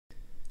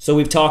So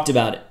we've talked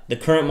about it. The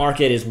current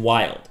market is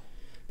wild.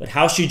 But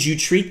how should you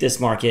treat this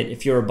market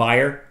if you're a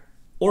buyer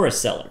or a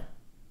seller?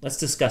 Let's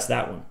discuss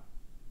that one.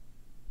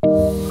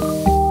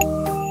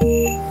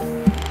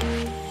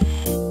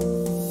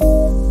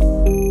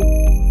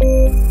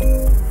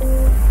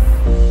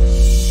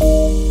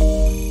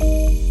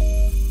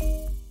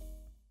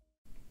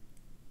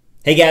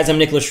 Hey guys, I'm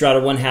Nicholas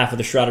Shrouder, one half of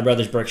the Shrouder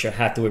Brothers Berkshire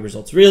Hathaway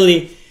Results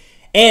Realty.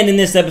 And in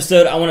this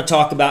episode, I want to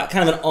talk about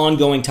kind of an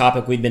ongoing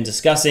topic we've been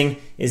discussing,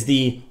 is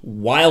the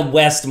Wild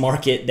West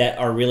market that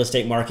our real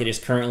estate market is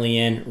currently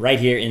in right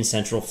here in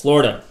Central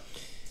Florida.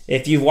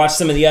 If you've watched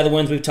some of the other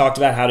ones, we've talked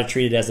about how to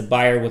treat it as a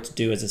buyer, what to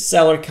do as a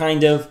seller,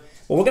 kind of.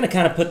 But we're going to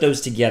kind of put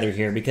those together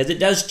here because it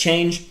does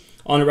change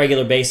on a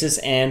regular basis,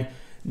 and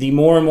the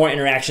more and more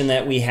interaction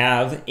that we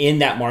have in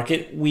that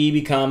market, we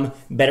become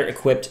better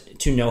equipped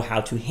to know how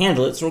to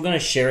handle it. So we're going to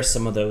share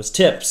some of those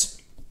tips.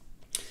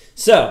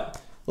 So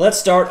let's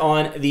start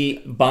on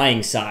the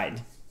buying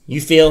side.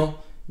 You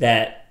feel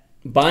that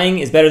buying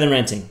is better than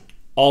renting.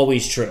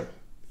 Always true.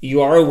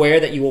 You are aware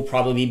that you will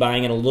probably be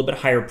buying at a little bit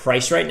higher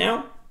price right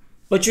now,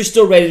 but you're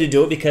still ready to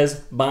do it because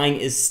buying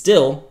is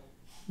still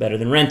better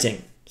than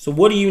renting. So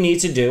what do you need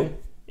to do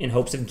in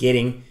hopes of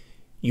getting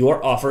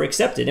your offer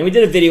accepted? And we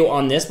did a video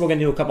on this. We're going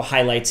to do a couple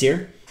highlights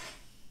here.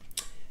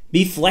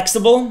 Be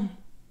flexible,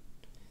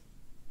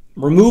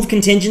 remove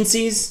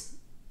contingencies,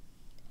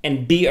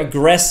 and be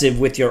aggressive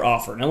with your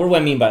offer. Now, what do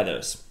I mean by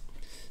those?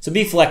 So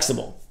be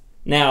flexible.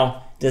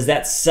 Now, does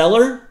that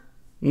seller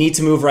need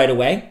to move right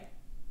away?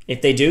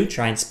 If they do,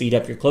 try and speed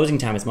up your closing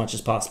time as much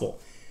as possible.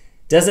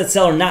 Does that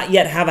seller not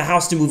yet have a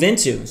house to move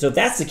into? So if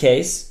that's the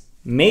case,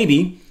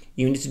 maybe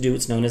you need to do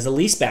what's known as a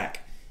leaseback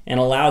and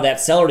allow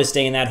that seller to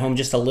stay in that home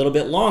just a little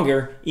bit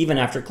longer even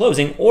after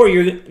closing, or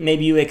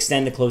maybe you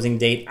extend the closing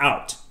date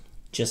out.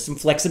 Just some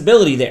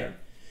flexibility there.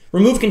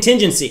 Remove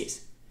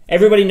contingencies.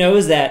 Everybody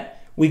knows that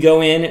we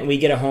go in and we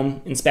get a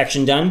home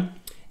inspection done,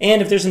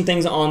 and if there's some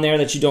things on there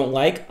that you don't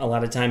like, a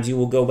lot of times you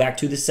will go back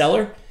to the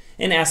seller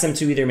and ask them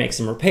to either make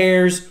some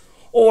repairs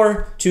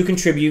or to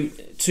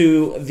contribute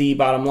to the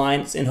bottom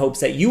line in hopes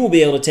that you will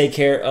be able to take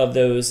care of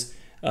those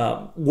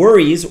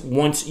worries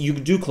once you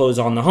do close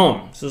on the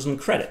home. So some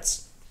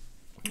credits.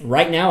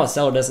 Right now, a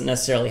seller doesn't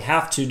necessarily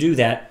have to do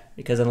that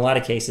because in a lot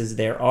of cases,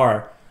 there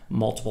are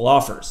multiple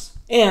offers.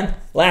 And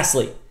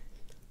lastly,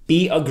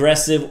 be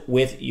aggressive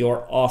with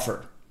your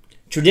offer.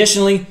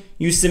 Traditionally,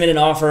 you submit an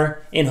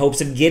offer in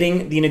hopes of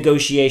getting the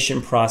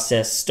negotiation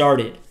process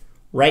started.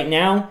 Right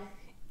now,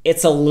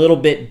 it's a little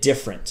bit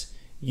different.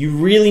 You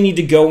really need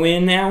to go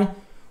in now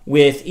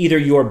with either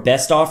your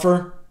best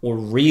offer or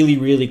really,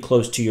 really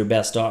close to your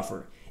best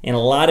offer. In a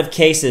lot of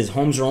cases,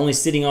 homes are only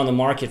sitting on the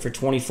market for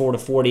 24 to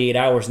 48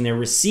 hours and they're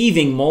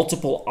receiving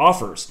multiple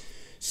offers.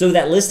 So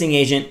that listing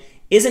agent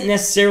isn't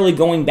necessarily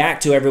going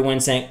back to everyone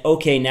saying,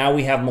 okay, now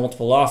we have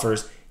multiple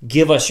offers,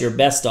 give us your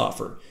best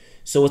offer.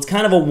 So it's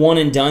kind of a one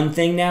and done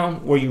thing now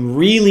where you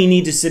really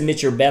need to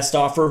submit your best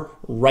offer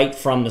right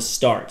from the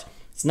start.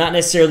 It's not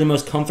necessarily the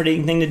most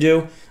comforting thing to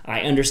do. I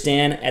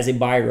understand as a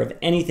buyer of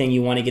anything,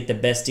 you want to get the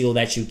best deal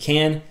that you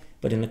can,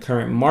 but in the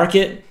current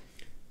market,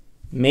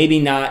 maybe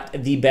not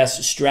the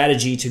best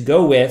strategy to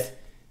go with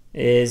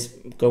is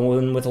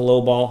going with a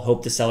low ball,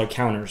 hope the seller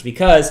counters.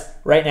 Because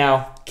right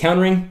now,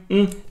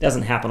 countering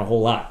doesn't happen a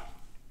whole lot.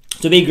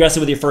 So be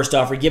aggressive with your first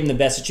offer, give them the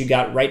best that you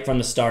got right from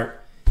the start,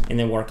 and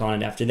then work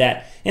on it after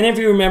that. And if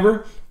you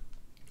remember,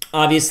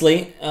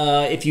 obviously,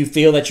 if you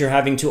feel that you're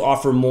having to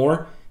offer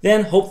more,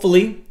 then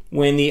hopefully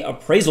when the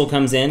appraisal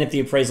comes in, if the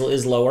appraisal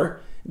is lower,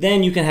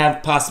 then you can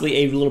have possibly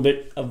a little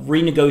bit of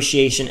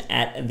renegotiation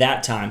at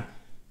that time.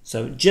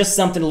 So just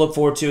something to look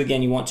forward to.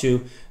 Again, you want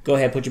to go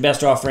ahead, put your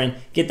best offer in,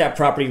 get that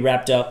property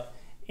wrapped up,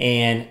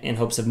 and in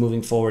hopes of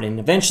moving forward and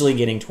eventually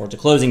getting towards a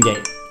closing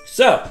date.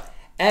 So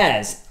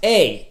as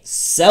a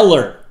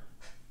seller,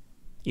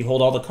 you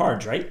hold all the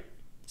cards, right?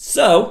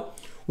 So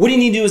what do you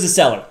need to do as a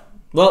seller?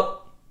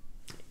 Well,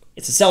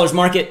 it's a seller's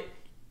market.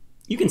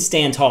 You can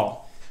stand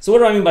tall. So what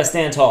do I mean by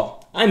stand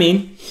tall? I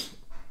mean,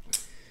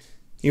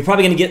 you're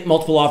probably going to get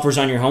multiple offers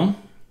on your home.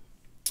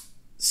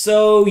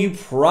 So you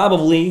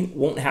probably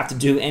won't have to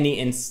do any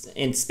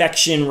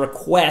inspection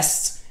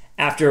requests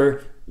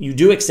after you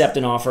do accept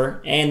an offer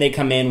and they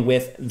come in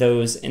with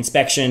those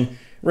inspection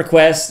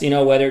requests,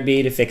 whether it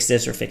be to fix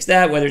this or fix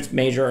that, whether it's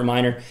major or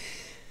minor.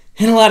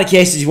 In a lot of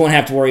cases, you won't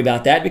have to worry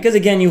about that because,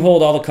 again, you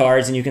hold all the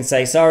cards and you can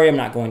say, sorry, I'm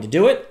not going to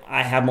do it.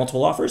 I have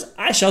multiple offers.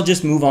 I shall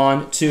just move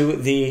on to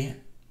the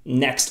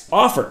next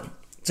offer.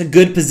 It's a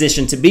good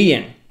position to be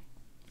in.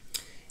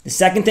 The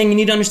second thing you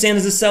need to understand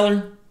as a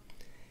seller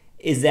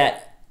is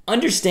that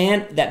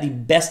understand that the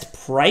best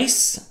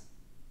price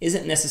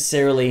isn't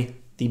necessarily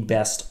the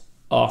best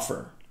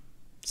offer.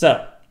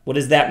 So what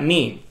does that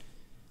mean?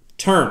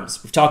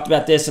 Terms. We've talked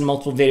about this in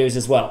multiple videos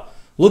as well.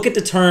 Look at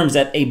the terms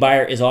that a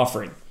buyer is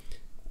offering.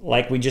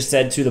 Like we just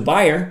said to the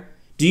buyer,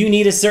 do you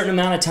need a certain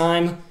amount of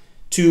time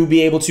to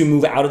be able to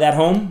move out of that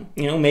home?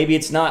 Maybe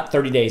it's not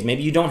 30 days.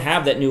 Maybe you don't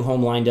have that new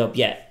home lined up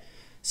yet.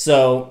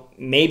 So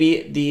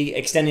maybe the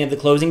extending of the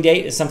closing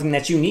date is something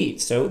that you need.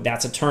 So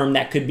that's a term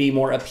that could be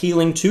more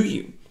appealing to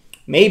you.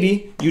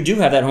 Maybe you do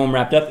have that home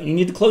wrapped up and you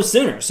need to close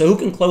sooner. So who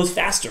can close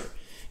faster?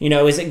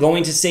 Is it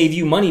going to save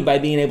you money by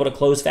being able to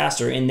close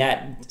faster? And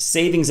that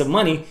savings of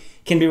money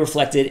can be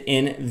reflected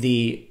in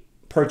the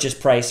purchase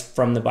price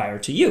from the buyer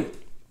to you.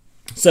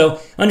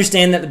 So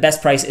understand that the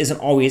best price isn't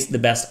always the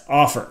best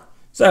offer.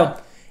 So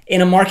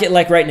in a market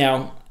like right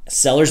now,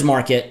 seller's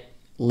market,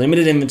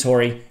 limited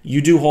inventory,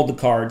 you do hold the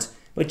cards,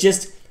 but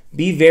just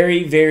be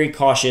very, very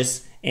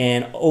cautious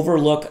and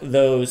overlook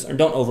those, or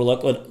don't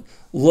overlook, but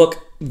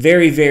look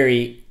very,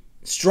 very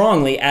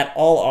strongly at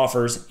all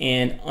offers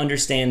and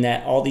understand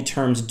that all the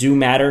terms do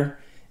matter,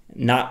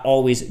 not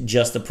always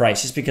just the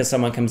price. Just because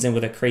someone comes in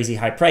with a crazy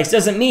high price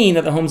doesn't mean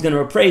that the home's going to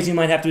appraise. You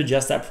might have to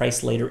adjust that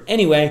price later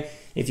anyway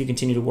if you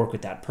continue to work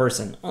with that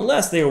person,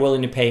 unless they are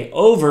willing to pay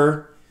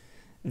over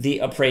the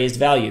appraised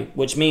value,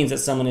 which means that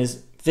someone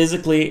is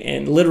physically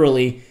and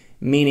literally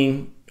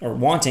meaning or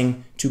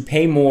wanting to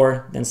pay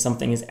more than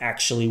something is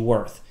actually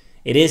worth.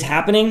 It is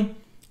happening,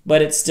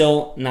 but it's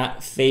still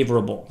not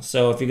favorable.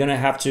 So if you're going to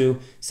have to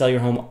sell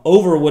your home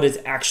over what it's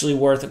actually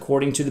worth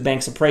according to the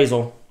bank's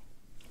appraisal,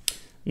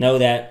 know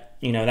that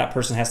that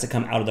person has to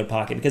come out of their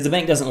pocket because the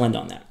bank doesn't lend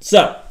on that.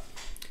 So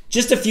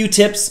just a few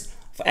tips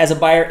as a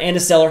buyer and a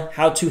seller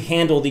how to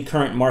handle the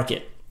current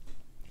market.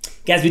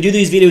 Guys, we do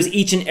these videos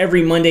each and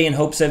every Monday in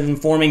hopes of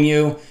informing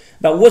you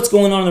about what's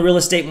going on in the real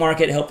estate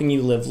market, helping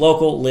you live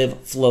local,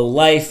 live flow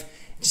life,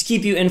 just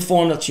keep you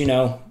informed, let you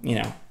know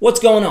what's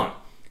going on.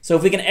 So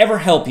if we can ever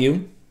help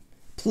you,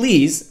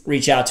 please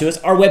reach out to us.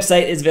 Our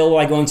website is available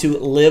by going to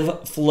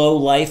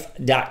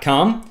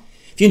liveflowlife.com.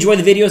 If you enjoy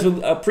the videos,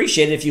 we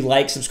appreciate it if you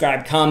like,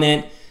 subscribe,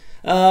 comment,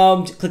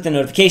 click the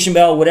notification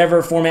bell,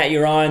 whatever format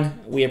you're on,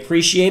 we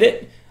appreciate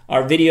it.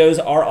 Our videos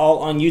are all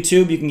on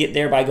YouTube. You can get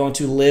there by going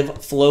to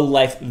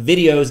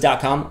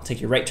liveflowlifevideos.com. It'll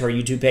take you right to our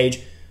YouTube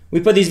page. We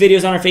put these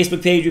videos on our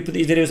Facebook page. We put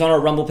these videos on our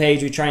Rumble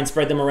page. We try and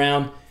spread them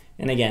around.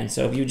 And again,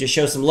 so if you just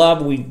show some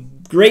love, we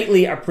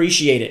greatly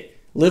appreciate it.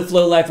 Live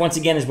Flow Life, once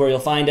again, is where you'll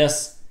find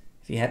us.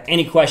 If you have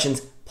any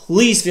questions,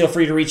 please feel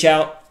free to reach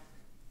out.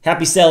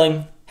 Happy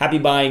selling, happy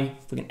buying.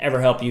 If we can ever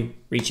help you,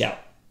 reach out.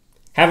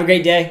 Have a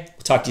great day.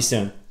 We'll talk to you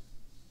soon.